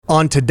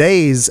On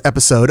today's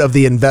episode of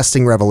The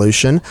Investing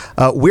Revolution,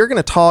 we're going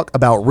to talk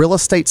about real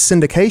estate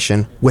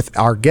syndication with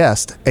our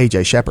guest,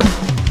 AJ Shepard.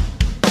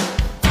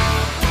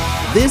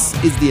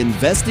 This is The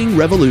Investing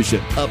Revolution,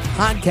 a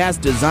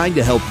podcast designed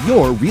to help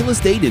your real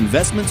estate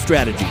investment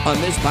strategy.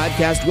 On this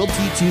podcast, we'll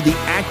teach you the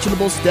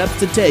actionable steps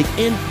to take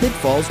and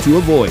pitfalls to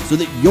avoid so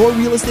that your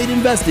real estate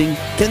investing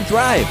can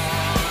thrive.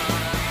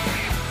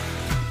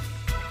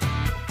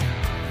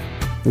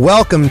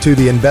 Welcome to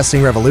The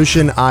Investing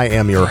Revolution. I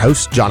am your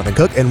host, Jonathan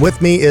Cook, and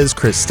with me is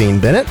Christine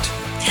Bennett.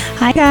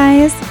 Hi,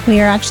 guys.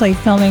 We are actually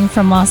filming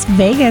from Las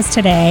Vegas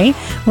today.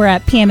 We're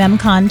at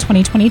PMMCon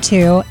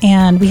 2022,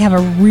 and we have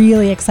a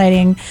really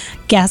exciting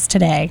guest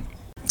today.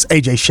 It's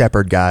AJ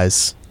Shepard,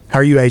 guys. How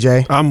are you,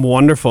 AJ? I'm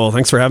wonderful.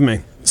 Thanks for having me.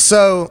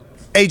 So,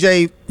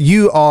 AJ,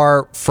 you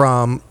are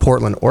from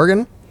Portland,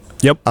 Oregon.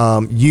 Yep.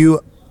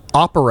 You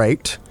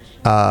operate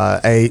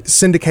a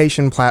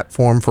syndication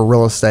platform for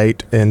real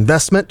estate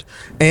investment,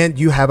 and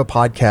you have a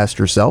podcast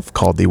yourself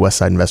called the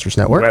Westside Investors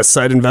Network.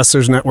 Westside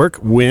Investors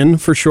Network, WIN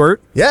for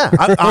short. Yeah,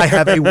 I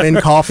have a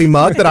WIN coffee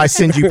mug that I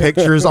send you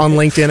pictures on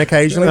LinkedIn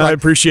occasionally. I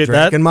appreciate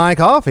that. Drinking my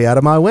coffee out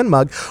of my WIN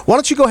mug. Why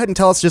don't you go ahead and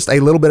tell us just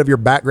a little bit of your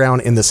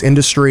background in this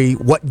industry,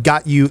 what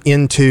got you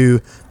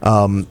into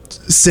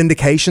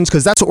syndications,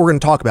 because that's what we're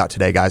going to talk about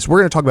today, guys. We're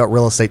going to talk about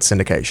real estate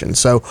syndication.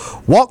 So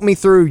walk me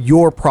through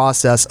your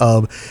process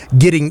of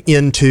getting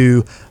into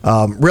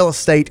real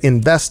estate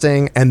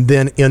investing and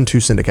then into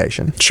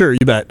syndication. Sure, you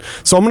bet.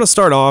 So I'm going to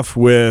start off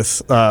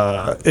with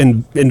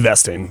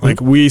investing.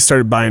 Like we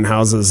started buying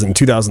houses in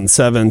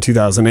 2007,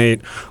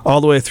 2008,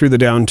 all the way through the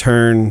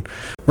downturn.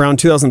 Around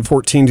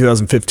 2014,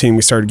 2015,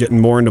 we started getting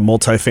more into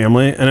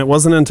multifamily. And it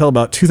wasn't until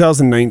about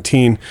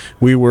 2019,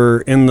 we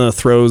were in the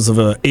throes of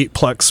a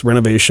 8-plex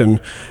renovation.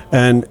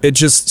 And it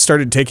just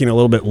started taking a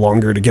little bit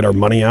longer to get our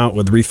money out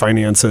with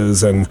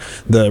refinances and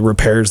the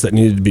repairs that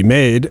needed to be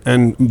made.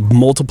 And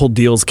multiple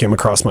deals came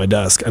across my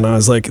desk. And I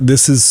was like,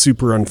 this is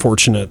super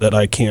unfortunate that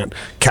I can't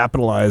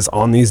capitalize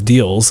on these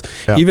deals,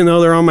 even though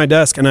they're on my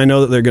desk and I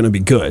know that they're going to be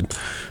good.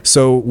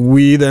 So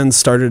we then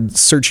started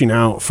searching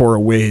out for a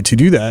way to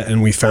do that.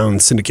 And we found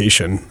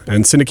syndication.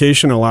 And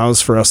syndication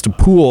allows for us to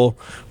pool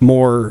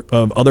more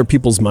of other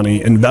people's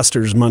money,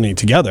 investors' money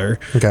together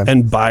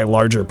and buy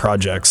larger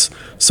projects.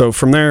 So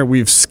from there,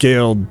 we've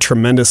scaled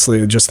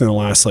tremendously just in the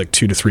last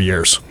 2 to 3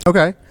 years.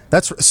 Okay.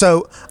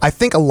 So I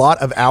think a lot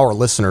of our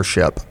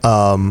listenership,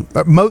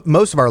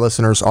 most of our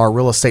listeners are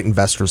real estate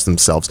investors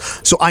themselves.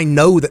 So I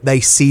know that they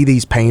see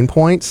these pain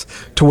points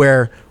to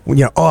where,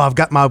 I've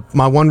got my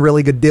one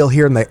really good deal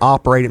here and they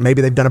operate it.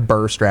 Maybe they've done a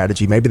BRRRR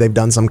strategy. Maybe they've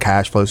done some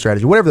cash flow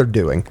strategy, whatever they're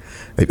doing.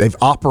 They've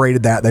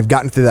operated that. They've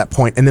gotten through that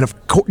point. And then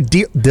of course,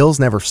 deals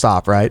never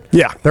stop, right?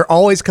 Yeah. They're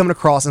always coming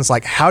across and it's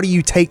like, how do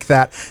you take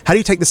that? How do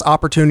you take this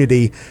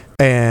opportunity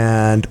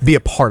and be a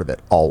part of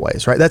it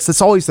always, right?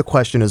 That's always the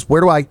question is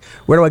where do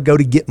I go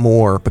to get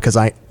more? Because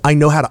I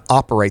know how to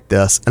operate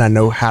this and I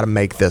know how to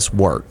make this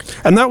work.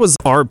 And that was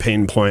our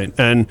pain point.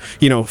 And,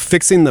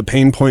 fixing the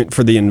pain point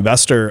for the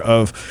investor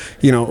of,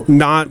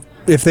 not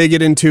if they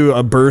get into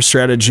a BRRRR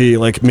strategy,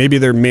 like maybe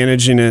they're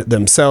managing it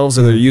themselves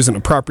or they're using a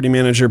property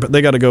manager, but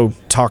they got to go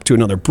talk to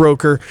another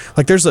broker.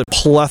 Like there's a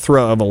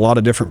plethora of a lot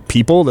of different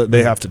people that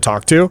they have to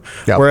talk to.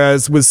 Yep.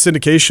 Whereas with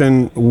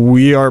syndication,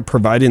 we are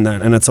providing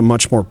that and it's a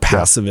much more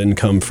passive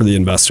income for the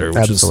investor,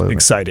 which is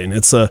exciting.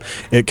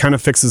 It kind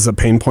of fixes a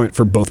pain point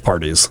for both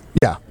parties.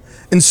 Yeah.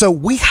 And so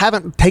we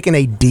haven't taken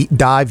a deep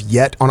dive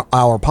yet on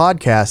our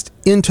podcast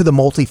into the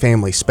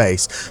multifamily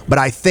space, but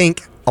I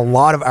think a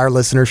lot of our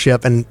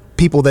listenership and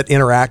people that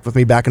interact with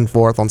me back and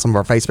forth on some of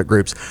our Facebook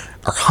groups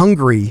are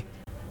hungry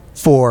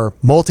for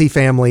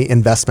multifamily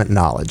investment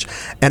knowledge.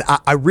 And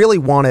I really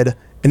wanted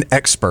an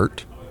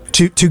expert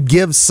to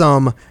give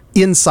some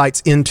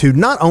insights into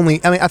not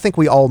only, I think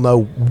we all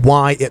know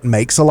why it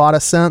makes a lot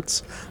of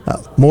sense.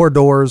 More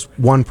doors,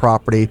 one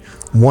property,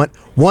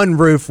 one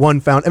roof, one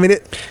fountain.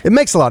 It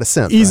makes a lot of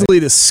sense. Easily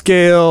to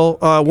scale.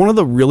 One of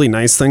the really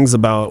nice things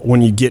about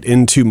when you get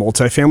into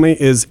multifamily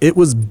is it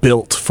was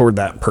built for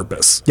that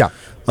purpose. Yeah.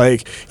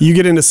 Like you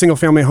get into single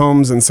family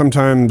homes and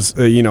sometimes,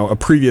 a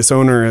previous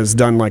owner has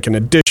done like an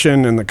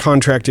addition and the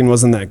contracting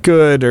wasn't that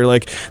good or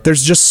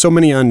there's just so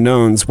many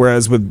unknowns.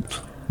 Whereas with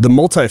the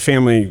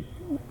multifamily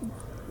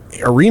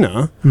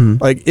arena,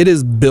 it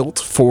is built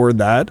for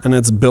that and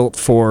it's built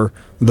for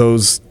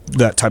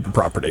that type of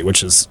property,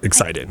 which is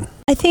exciting.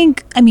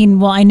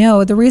 I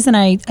know the reason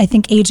I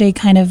think AJ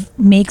kind of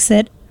makes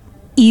it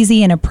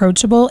easy and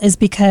approachable is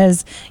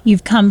because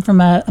you've come from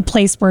a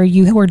place where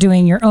you were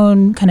doing your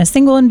own kind of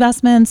single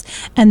investments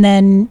and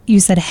then you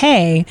said,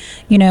 hey,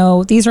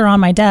 these are on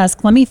my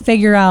desk. Let me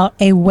figure out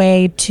a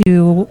way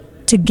to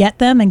get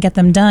them and get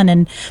them done.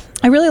 And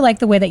I really like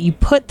the way that you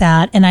put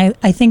that. And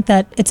I think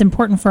that it's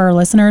important for our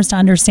listeners to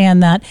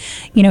understand that,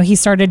 he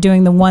started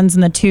doing the ones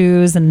and the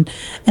twos and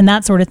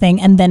that sort of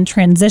thing, and then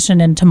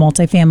transitioned into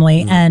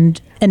multifamily.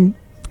 And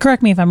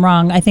correct me if I'm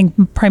wrong, I think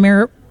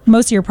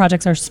most of your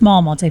projects are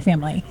small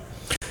multifamily.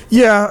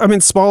 Yeah, I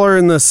mean, smaller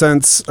in the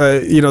sense,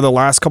 the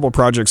last couple of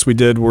projects we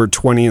did were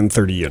 20 and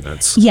 30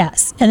 units.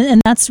 Yes,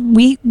 and that's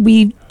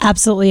we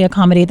absolutely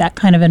accommodate that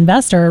kind of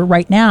investor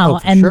right now,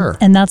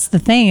 and that's the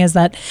thing is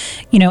that,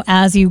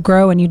 as you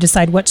grow and you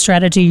decide what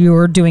strategy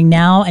you're doing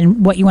now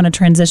and what you want to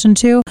transition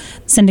to,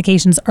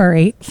 syndications are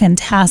a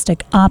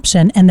fantastic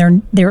option,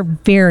 and they're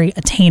very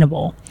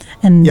attainable.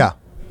 And yeah,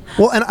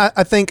 well, and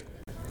I think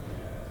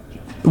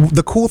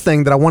the cool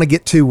thing that I want to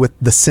get to with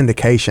the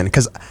syndication,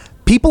 because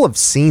people have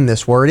seen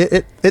this word.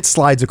 It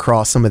slides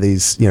across some of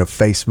these,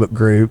 Facebook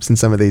groups and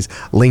some of these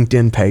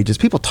LinkedIn pages.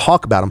 People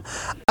talk about them.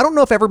 I don't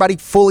know if everybody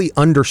fully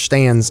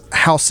understands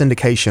how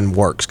syndication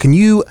works. Can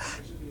you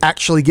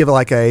actually give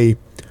like a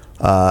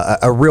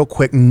real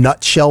quick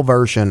nutshell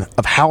version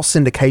of how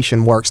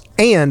syndication works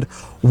and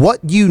what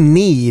you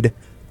need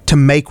to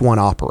make one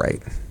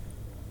operate?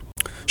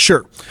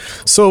 Sure.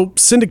 So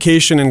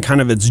syndication in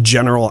kind of its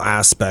general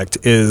aspect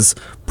is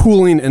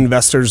pooling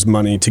investors'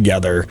 money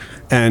together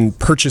and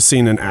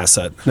purchasing an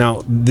asset.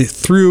 Now,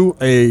 through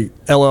a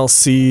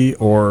LLC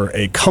or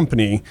a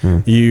company,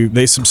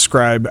 they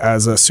subscribe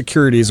as a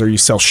securities, or you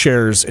sell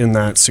shares in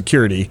that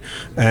security,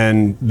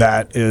 and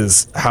that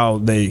is how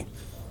they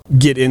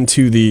get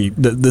into the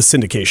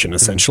syndication,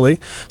 essentially.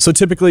 So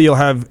typically you'll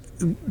have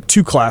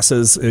two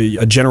classes,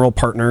 a general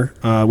partner,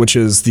 which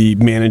is the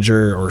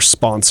manager or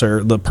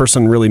sponsor, the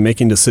person really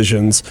making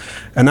decisions.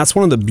 And that's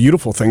one of the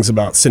beautiful things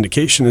about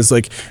syndication is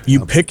like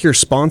you pick your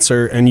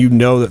sponsor and you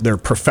know that they're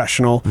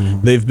professional.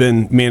 They've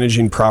been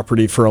managing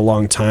property for a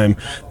long time.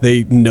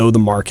 They know the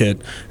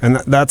market. And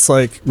that's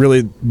like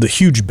really the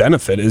huge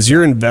benefit is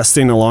you're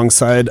investing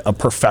alongside a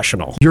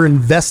professional. You're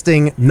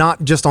investing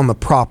not just on the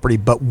property,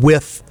 but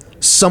with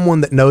someone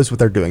that knows what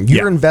they're doing.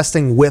 You're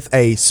investing with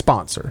a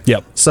sponsor.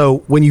 Yep. So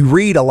when you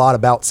read a lot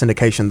about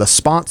syndication, the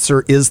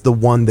sponsor is the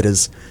one that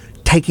is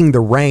taking the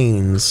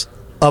reins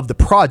of the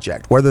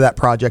project, whether that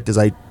project is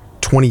a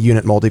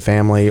 20-unit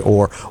multifamily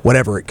or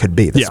whatever it could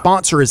be. The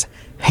sponsor is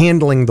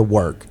handling the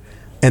work.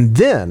 And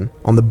then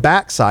on the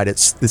backside,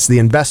 it's the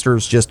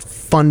investors just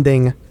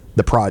funding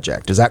the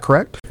project. Is that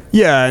correct?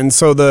 Yeah, and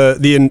so the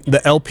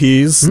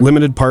LPs,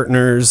 limited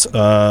partners,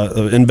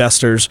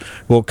 investors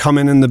will come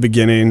in the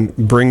beginning,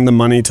 bring the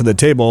money to the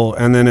table,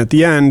 and then at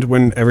the end,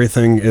 when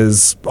everything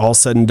is all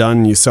said and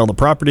done, you sell the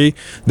property,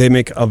 they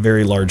make a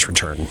very large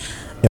return.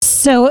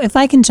 So if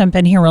I can jump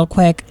in here real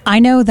quick, I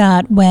know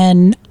that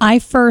when I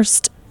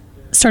first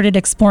started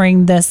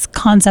exploring this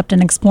concept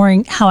and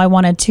exploring how I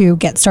wanted to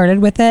get started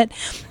with it,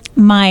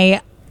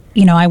 I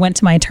went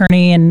to my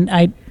attorney and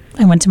I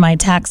went to my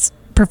tax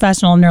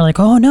professional, and they're like,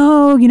 oh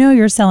no,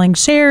 you're selling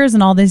shares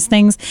and all these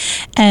things.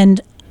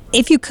 And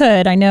if you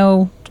could, I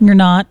know you're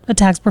not a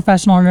tax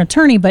professional or an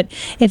attorney, but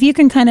if you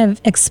can kind of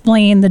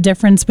explain the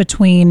difference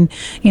between,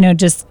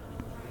 just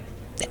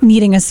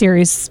needing a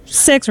Series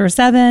 6 or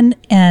 7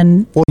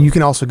 and... Well, you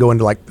can also go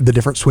into like the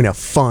difference between a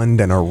fund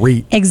and a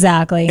REIT.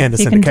 Exactly. And a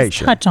syndication. You can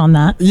just touch on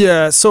that.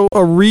 Yeah, so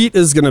a REIT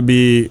is going to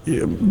be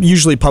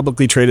usually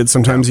publicly traded.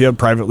 Sometimes you have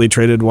privately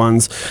traded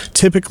ones.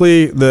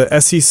 Typically, the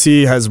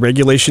SEC has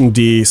Regulation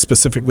D,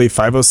 specifically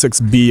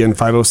 506B and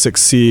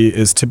 506C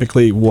is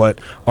typically what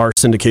our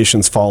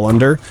syndications fall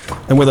under.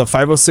 And with a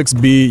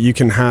 506B, you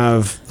can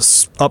have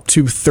up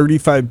to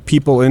 35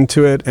 people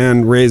into it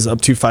and raise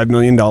up to $5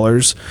 million.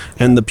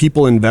 And the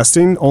people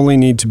investing only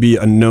need to be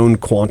a known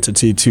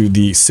quantity to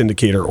the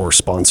syndicator or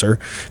sponsor.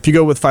 If you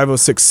go with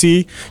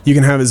 506C, you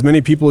can have as many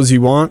people as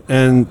you want,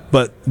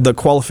 but the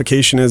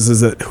qualification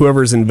is that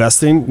whoever's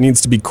investing needs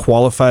to be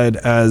qualified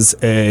as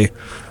a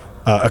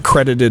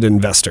accredited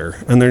investor,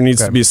 and there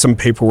needs to be some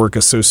paperwork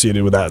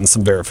associated with that and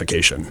some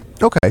verification.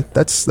 Okay,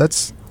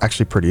 that's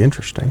actually pretty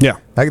interesting. Yeah,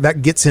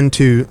 that gets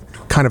into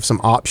kind of some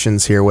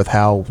options here with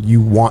how you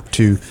want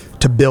to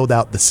build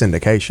out the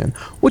syndication,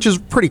 which is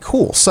pretty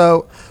cool.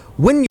 So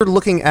when you're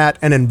looking at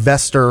an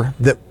investor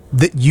that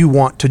you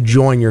want to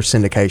join your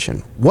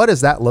syndication, what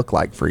does that look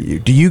like for you?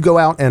 Do you go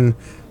out and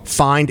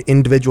find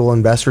individual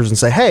investors and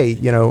say, hey,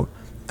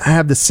 I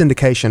have this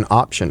syndication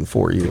option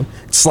for you?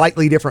 It's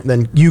slightly different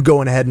than you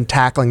going ahead and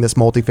tackling this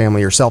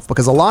multifamily yourself,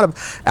 because a lot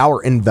of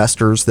our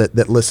investors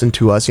that listen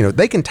to us,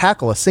 they can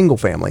tackle a single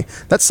family.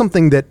 That's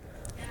something that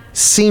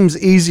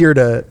seems easier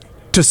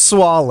to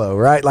swallow,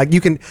 right? Like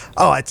you can,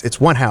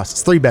 it's one house,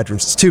 it's 3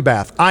 bedrooms, it's 2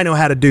 bath. I know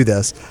how to do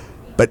this.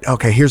 But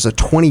okay, here's a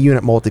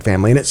 20-unit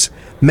multifamily, and it's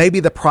maybe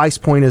the price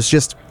point is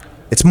just,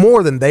 it's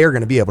more than they are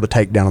going to be able to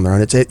take down on their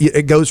own.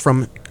 It goes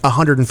from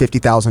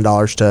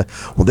 $150,000 to,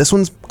 well, this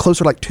one's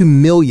closer to like $2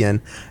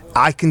 million.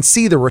 I can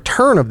see the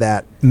return of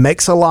that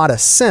makes a lot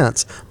of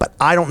sense, but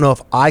I don't know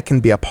if I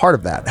can be a part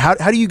of that.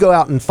 How do you go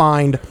out and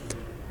find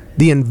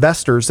the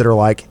investors that are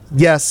like,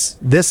 yes,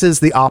 this is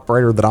the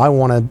operator that I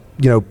want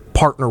to,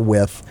 partner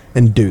with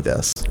and do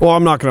this? Well,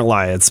 I'm not going to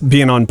lie. It's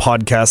being on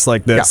podcasts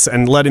like this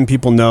and letting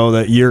people know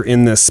that you're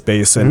in this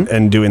space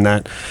and doing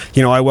that.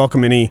 You know, I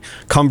welcome any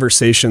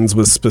conversations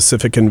with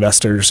specific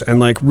investors, and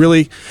like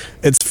really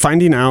it's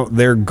finding out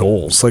their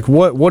goals. Like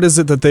what is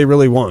it that they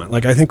really want?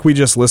 Like I think we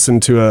just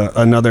listened to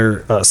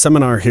another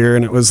seminar here,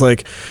 and it was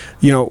like,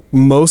 you know,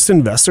 most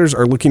investors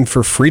are looking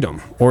for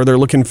freedom, or they're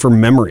looking for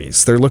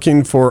memories. They're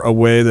looking for a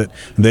way that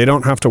they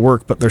don't have to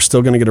work, but they're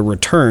still going to get a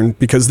return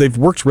because they've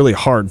worked really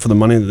hard for the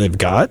money that they've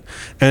got,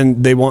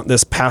 and they want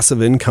this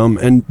passive income,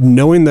 and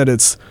knowing that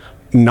it's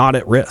not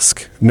at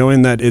risk,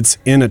 knowing that it's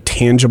in a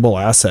tangible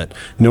asset,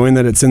 knowing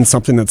that it's in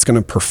something that's going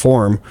to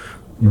perform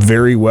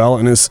very well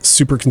and is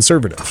super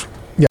conservative.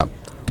 Yeah.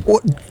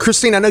 Well,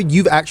 Christine, I know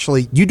you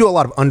do a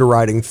lot of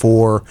underwriting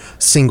for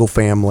single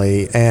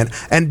family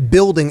and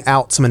building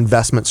out some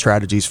investment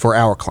strategies for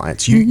our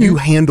clients. You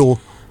handle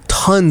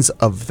tons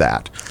of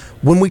that.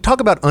 When we talk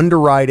about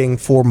underwriting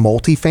for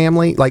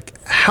multifamily, like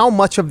how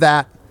much of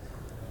that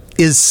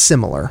is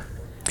similar?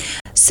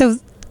 So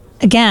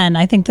again,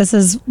 I think this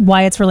is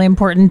why it's really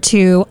important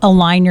to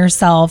align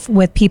yourself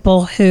with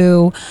people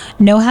who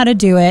know how to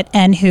do it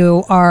and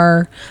who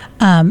are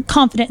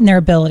confident in their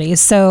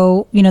abilities.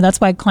 So, you know, that's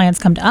why clients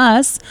come to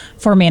us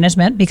for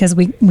management, because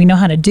we know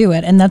how to do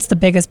it. And that's the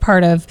biggest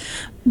part of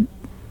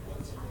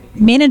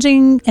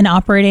managing and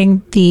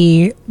operating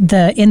the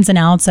ins and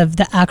outs of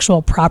the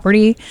actual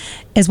property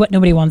is what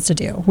nobody wants to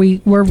do.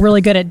 We're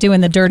really good at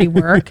doing the dirty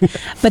work,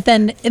 but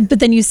then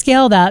you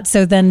scale that.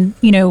 So then,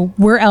 you know,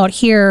 we're out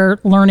here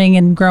learning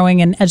and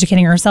growing and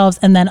educating ourselves,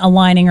 and then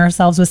aligning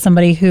ourselves with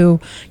somebody who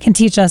can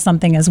teach us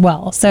something as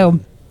well. So,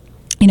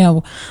 you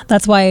know,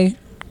 that's why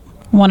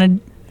we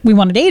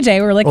wanted AJ.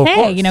 We were like,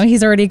 hey, you know,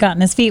 he's already gotten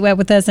his feet wet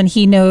with this, and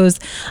he knows,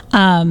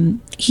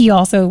 he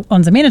also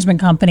owns a management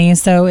company.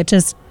 So it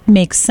just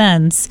makes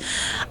sense.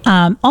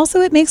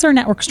 Also, it makes our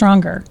network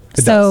stronger.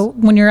 So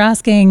when you're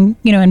asking,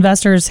 you know,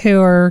 investors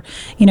who are,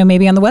 you know,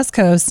 maybe on the West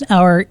Coast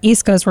or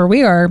East Coast where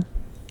we are,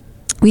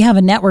 we have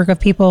a network of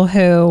people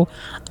who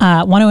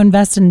want to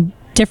invest in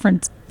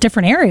different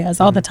areas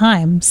all the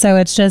time. So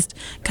it's just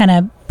kind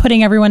of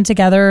putting everyone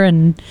together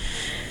and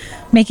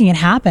making it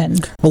happen.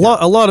 A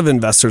lot of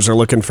investors are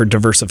looking for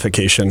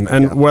diversification,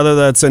 and whether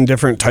that's in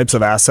different types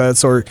of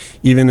assets or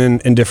even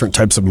in different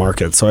types of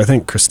markets. So I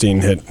think Christine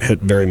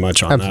hit very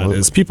much on that.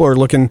 Is people are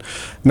looking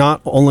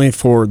not only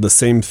for the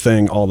same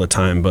thing all the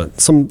time,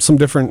 but some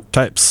different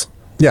types.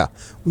 Yeah.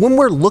 When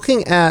we're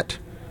looking at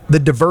the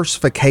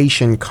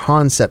diversification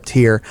concept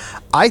here,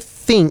 I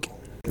think,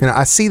 you know,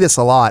 I see this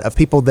a lot of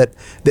people that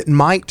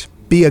might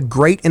be a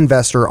great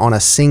investor on a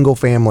single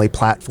family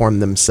platform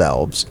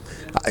themselves.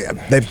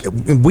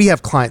 We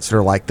have clients that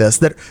are like this,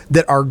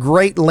 that are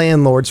great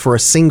landlords for a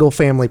single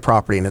family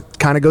property. And it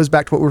kind of goes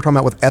back to what we were talking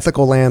about with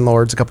ethical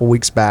landlords a couple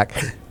weeks back.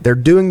 They're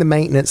doing the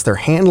maintenance, they're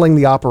handling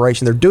the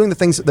operation, they're doing the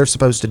things that they're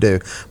supposed to do.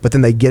 But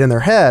then they get in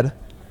their head,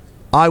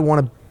 I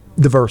want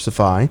to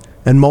diversify,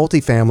 and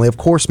multifamily of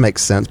course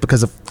makes sense,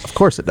 because of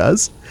course it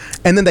does.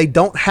 And then they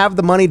don't have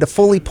the money to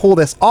fully pull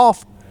this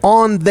off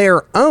on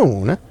their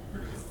own.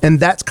 And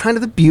that's kind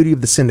of the beauty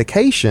of the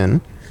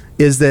syndication,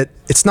 is that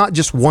it's not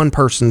just one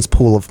person's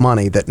pool of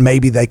money that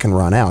maybe they can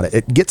run out.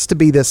 It gets to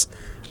be this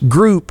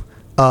group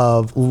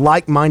of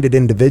like-minded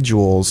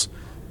individuals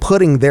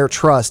putting their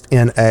trust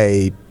in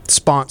a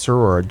sponsor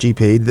or a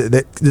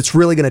GP that's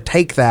really going to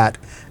take that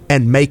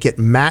and make it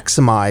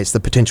maximize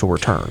the potential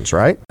returns,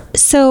 right?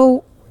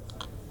 So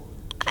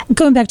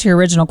going back to your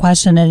original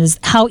question, is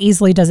how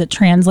easily does it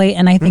translate?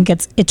 And I think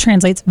it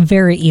translates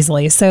very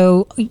easily.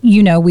 So,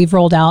 you know, we've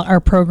rolled out our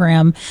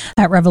program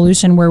at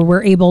Revolution where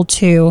we're able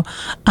to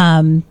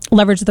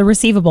leverage the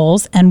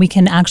receivables, and we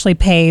can actually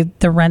pay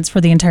the rents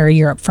for the entire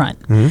year up front,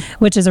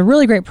 which is a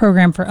really great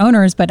program for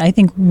owners. But I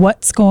think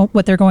what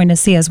they're going to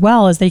see as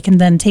well is they can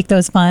then take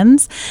those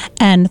funds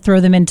and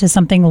throw them into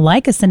something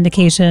like a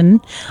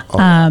syndication.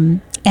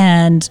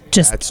 And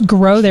just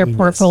grow their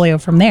portfolio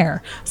from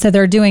there. So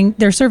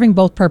they're serving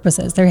both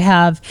purposes. They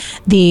have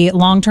the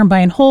long-term buy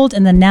and hold,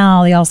 and then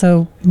now they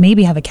also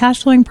maybe have a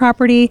cash flowing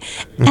property,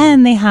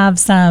 and they have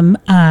some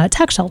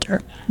tax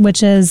shelter,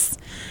 which is...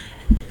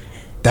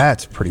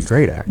 That's pretty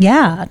great, actually.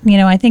 Yeah. You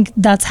know, I think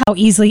that's how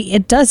easily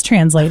it does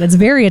translate. It's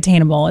very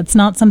attainable. It's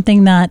not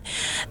something that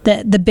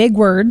the big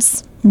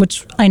words,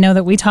 which I know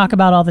that we talk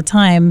about all the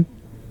time,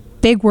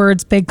 big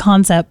words, big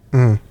concept,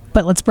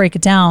 but let's break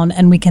it down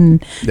and we can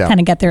kind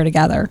of get there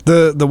together.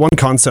 The one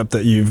concept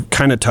that you've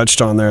kind of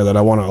touched on there that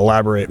I want to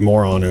elaborate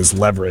more on is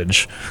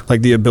leverage.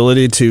 Like the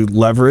ability to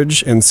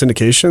leverage in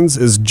syndications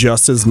is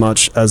just as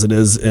much as it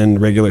is in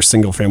regular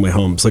single family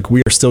homes. Like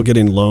we are still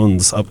getting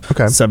loans up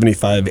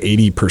 75,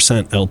 80%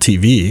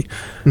 LTV,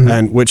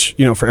 and which,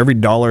 you know, for every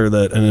dollar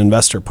that an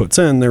investor puts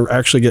in, they're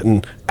actually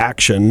getting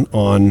action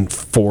on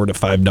 $4 to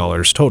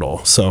 $5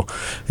 total. So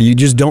you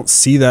just don't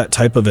see that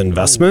type of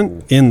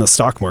investment in the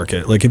stock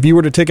market. Like if you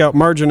were to take out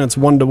margin, it's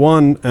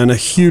 1-to-1 and a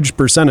huge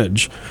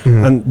percentage.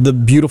 And the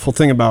beautiful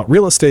thing about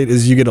real estate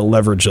is you get to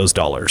leverage those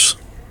dollars.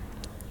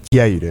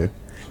 Yeah, you do.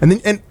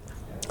 And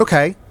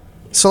okay,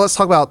 so let's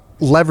talk about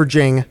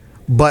leveraging,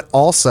 but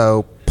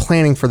also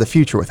planning for the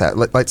future with that?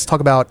 Let's talk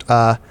about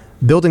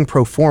building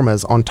pro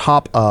formas on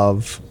top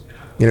of,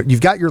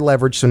 you've got your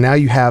leverage, so now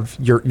you have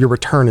your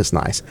return is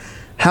nice.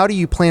 How do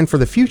you plan for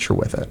the future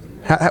with it?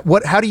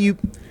 How do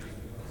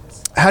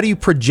you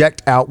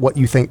project out what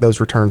you think those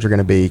returns are going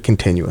to be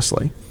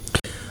continuously?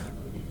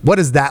 What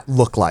does that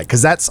look like?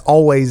 Because that's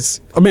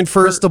always,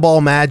 crystal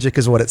ball magic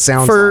is what it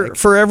sounds like.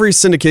 For every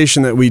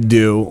syndication that we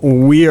do,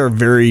 we are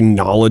very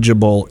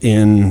knowledgeable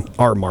in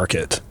our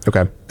market.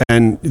 Okay.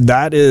 And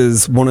that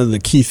is one of the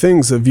key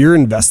things. If you're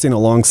investing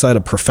alongside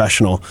a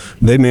professional,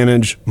 they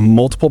manage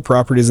multiple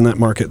properties in that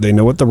market. They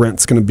know what the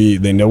rent's going to be.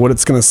 They know what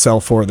it's going to sell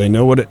for. They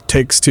know what it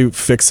takes to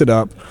fix it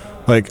up.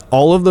 Like,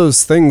 all of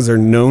those things are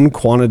known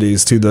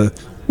quantities to the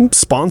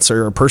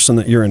sponsor or person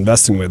that you're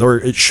investing with, or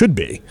it should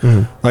be.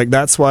 Like,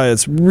 that's why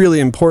it's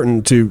really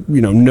important to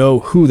know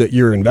who that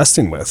you're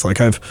investing with. Like,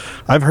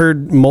 I've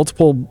heard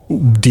multiple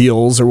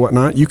deals or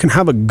whatnot. You can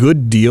have a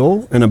good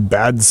deal and a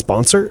bad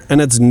sponsor, and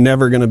it's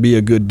never going to be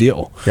a good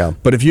deal. Yeah.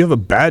 But if you have a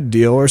bad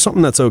deal or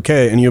something that's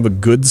okay, and you have a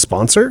good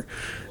sponsor,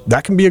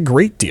 that can be a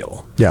great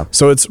deal. Yeah.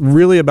 So it's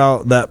really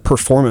about that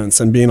performance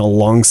and being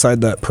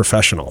alongside that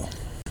professional.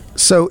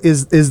 So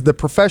is the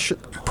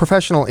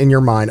professional in your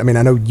mind?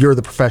 I know you're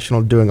the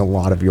professional doing a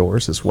lot of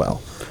yours as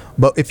well.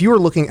 But if you were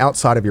looking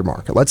outside of your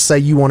market, let's say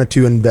you wanted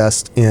to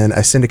invest in a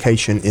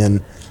syndication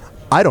in,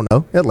 I don't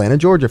know, Atlanta,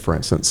 Georgia, for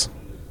instance.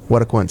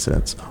 What a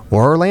coincidence.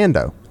 Or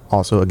Orlando.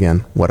 Also, again,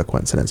 what a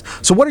coincidence.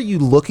 So what are you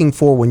looking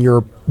for when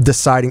you're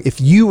deciding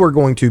if you are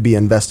going to be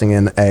investing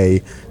in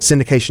a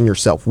syndication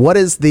yourself? What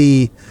is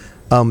the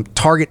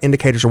target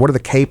indicators, or what are the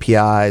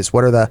KPIs?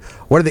 What are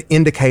the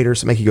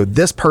indicators that make you go,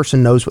 this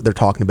person knows what they're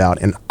talking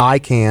about, and I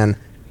can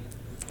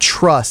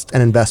trust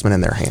an investment in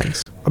their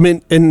hands?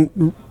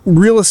 In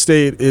real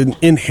estate, it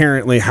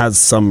inherently has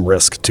some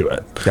risk to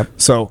it. Yep.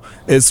 So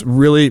it's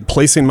really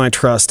placing my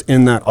trust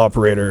in that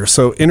operator.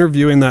 So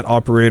interviewing that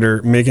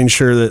operator, making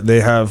sure that they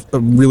have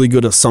really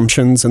good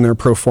assumptions in their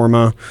pro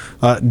forma.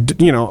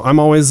 I'm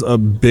always a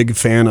big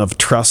fan of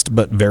trust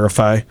but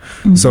verify.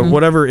 Mm-hmm. So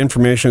whatever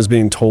information is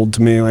being told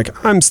to me,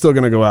 I'm still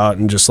going to go out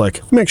and just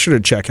make sure to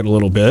check it a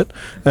little bit.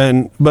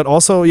 But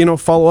also,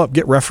 follow up,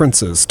 get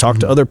references, talk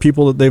to other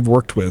people that they've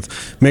worked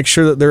with, make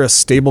sure that they're a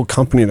stable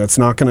company that's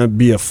not going to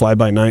be a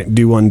fly-by-night,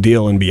 do one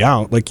deal and be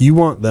out. You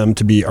want them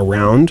to be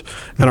around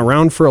and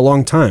around for a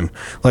long time.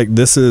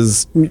 This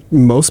is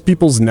most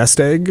people's nest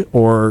egg,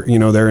 or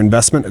their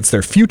investment. It's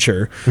their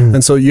future.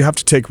 And so you have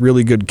to take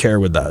really good care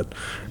with that.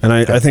 And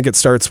I think it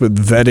starts with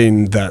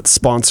vetting that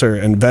sponsor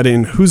and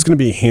vetting who's going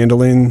to be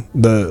handling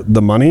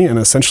the money and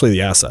essentially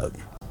the asset.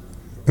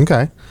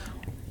 Okay.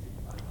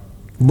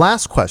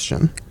 Last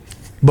question.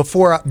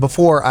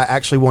 Before I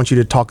actually want you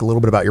to talk a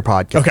little bit about your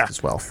podcast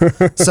as well.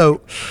 So,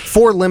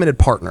 for limited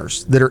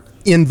partners that are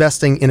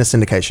investing in a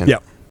syndication,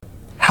 yep.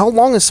 How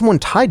long is someone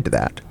tied to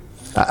that?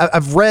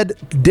 I've read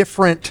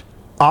different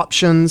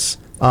options,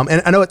 and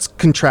I know it's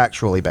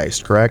contractually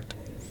based, correct?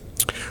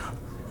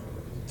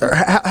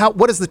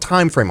 What is the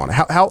time frame on it?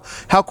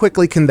 How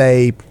quickly can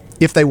they,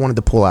 if they wanted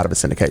to pull out of a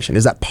syndication?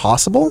 Is that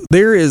possible?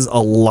 There is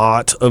a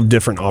lot of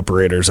different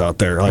operators out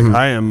there.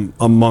 I am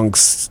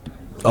amongst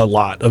a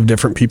lot of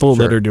different people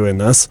that are doing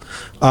this,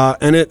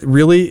 and it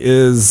really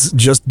is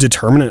just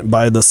determined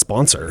by the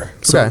sponsor.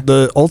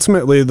 So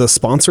ultimately the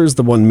sponsor is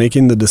the one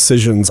making the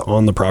decisions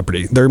on the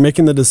property. They're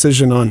making the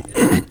decision on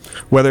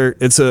whether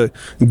it's a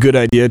good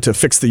idea to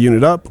fix the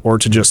unit up or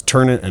to just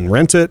turn it and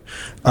rent it.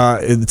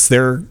 It's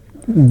their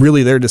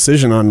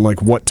decision on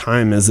what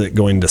time is it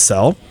going to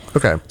sell.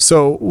 Okay.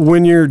 So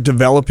when you're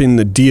developing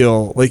the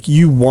deal,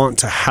 you want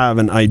to have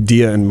an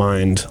idea in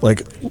mind,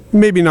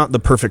 maybe not the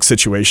perfect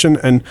situation,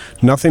 and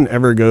nothing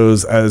ever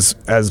goes as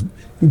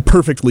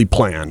perfectly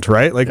planned,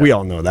 right? We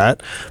all know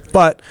that.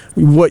 But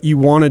what you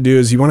want to do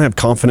is you want to have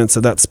confidence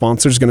that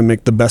sponsor is going to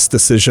make the best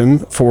decision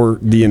for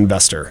the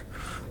investor.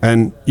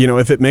 And,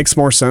 if it makes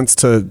more sense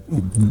to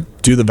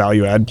do the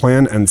value add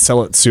plan and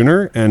sell it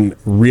sooner and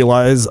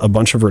realize a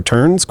bunch of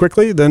returns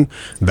quickly, then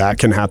that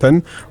can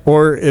happen.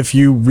 Or if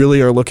you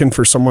really are looking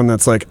for someone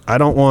that's I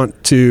don't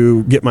want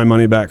to get my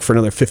money back for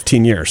another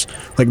 15 years.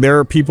 There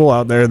are people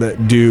out there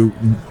that do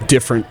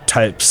different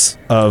types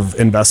of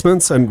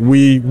investments. And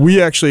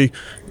we actually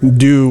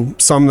do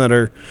some that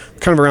are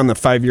kind of around the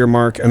 5-year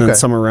mark, and then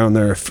some around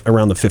the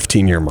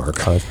 15-year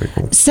mark. Oh, that's pretty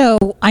cool.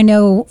 So I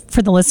know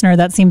for the listener,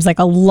 that seems like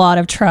a lot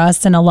of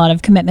trust and a lot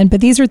of commitment, but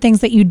these are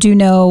things that you do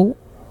know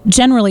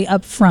generally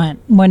up front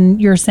when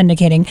you're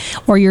syndicating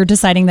or you're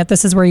deciding that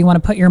this is where you want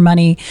to put your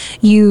money.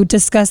 You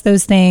discuss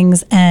those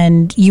things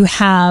and you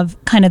have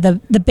kind of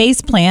the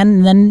base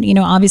plan, and then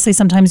obviously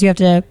sometimes you have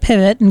to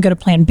pivot and go to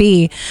plan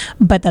B,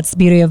 but that's the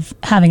beauty of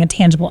having a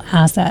tangible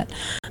asset.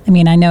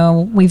 I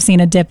know we've seen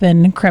a dip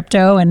in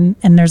crypto and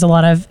there's a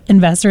lot of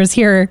investors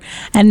here,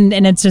 and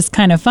it's just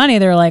kind of funny.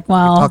 They're like,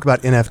 well, talk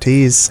about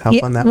NFTs, how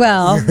fun that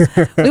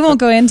was. We won't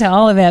go into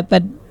all of it,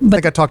 but I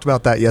think I talked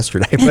about that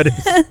yesterday, but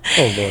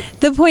oh Lord.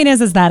 The point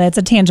is that it's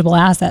a tangible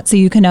asset. So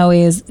you can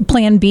always,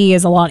 plan B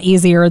is a lot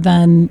easier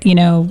than,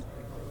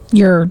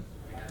 your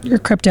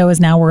crypto is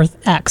now worth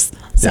X.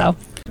 So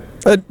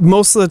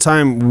Most of the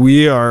time,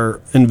 we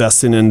are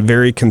investing in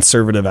very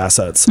conservative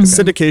assets.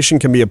 Syndication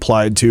can be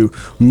applied to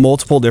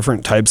multiple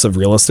different types of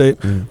real estate.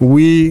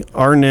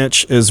 Our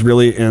niche is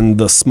really in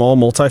the small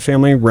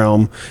multifamily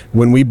realm.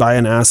 When we buy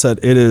an asset,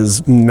 it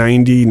is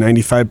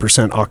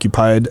 95%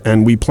 occupied,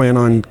 and we plan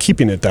on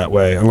keeping it that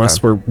way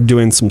unless we're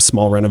doing some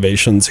small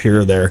renovations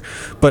here or there.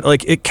 But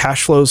like, it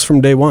cash flows from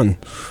day one.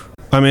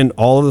 I mean,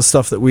 all of the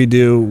stuff that we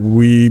do,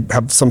 we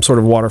have some sort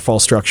of waterfall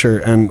structure,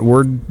 and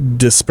we're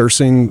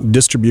dispersing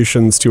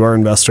distributions to our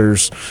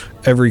investors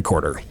every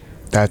quarter.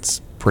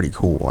 That's pretty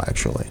cool,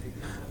 actually.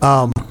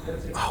 Oh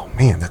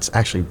man, that's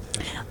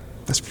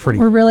pretty.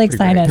 We're really pretty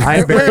great.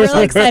 excited. We're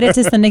really excited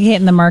to syndicate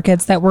in the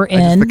markets that we're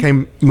in. I just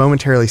became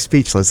momentarily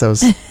speechless. That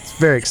was it's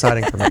very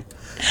exciting for me.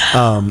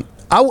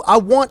 I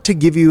want to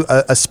give you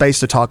a space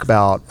to talk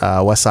about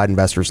Westside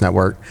Investors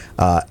Network.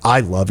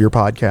 I love your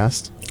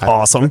podcast.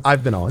 Awesome.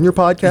 I've been on your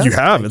podcast. You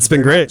have. It's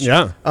been great.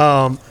 Yeah.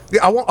 I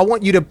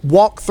want you to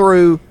walk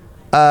through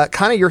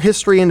kind of your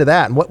history into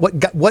that, and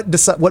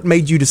what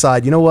made you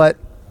decide, you know what,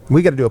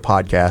 we got to do a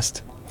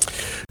podcast.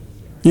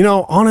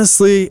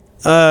 Honestly,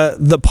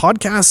 the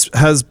podcast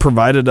has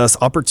provided us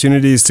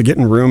opportunities to get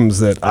in rooms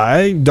that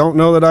I don't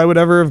know that I would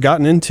ever have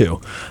gotten into.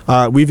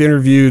 We've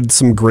interviewed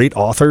some great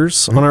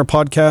authors on our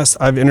podcast.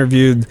 I've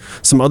interviewed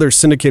some other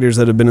syndicators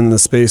that have been in the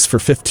space for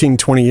 15,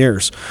 20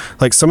 years.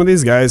 Like, some of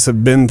these guys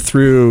have been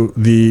through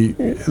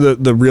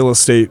the real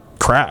estate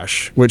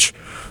crash, which,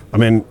 I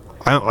mean,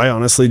 I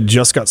honestly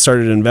just got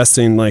started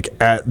investing like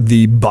at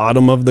the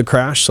bottom of the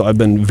crash. So I've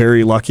been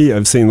very lucky.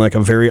 I've seen like a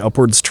very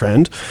upwards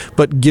trend,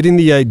 but getting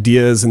the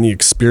ideas and the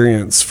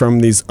experience from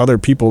these other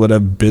people that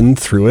have been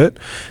through it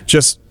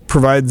just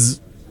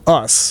provides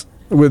us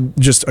with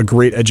just a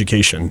great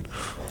education.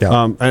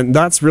 Yeah. And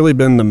that's really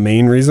been the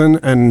main reason.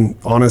 And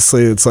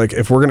honestly, it's like,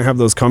 if we're going to have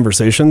those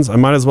conversations, I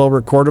might as well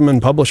record them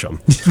and publish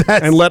them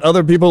and let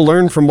other people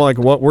learn from like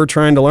what we're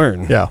trying to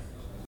learn. Yeah.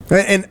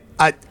 And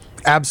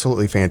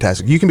absolutely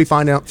fantastic. You can be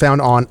found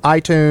on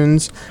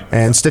iTunes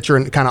and Stitcher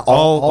and kind of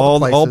all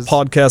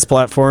podcast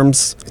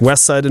platforms.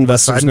 Westside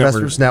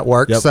Investors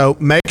Network. Yep. So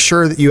make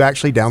sure that you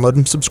actually download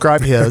and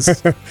subscribe his.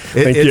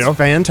 It's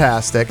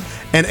fantastic.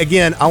 And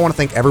again, I want to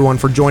thank everyone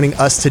for joining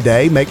us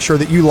today. Make sure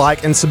that you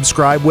like and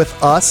subscribe with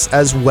us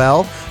as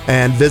well,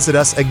 and visit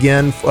us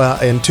again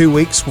in 2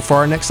 weeks for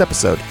our next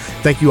episode.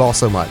 Thank you all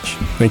so much.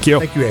 Thank you.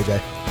 Thank you,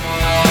 AJ.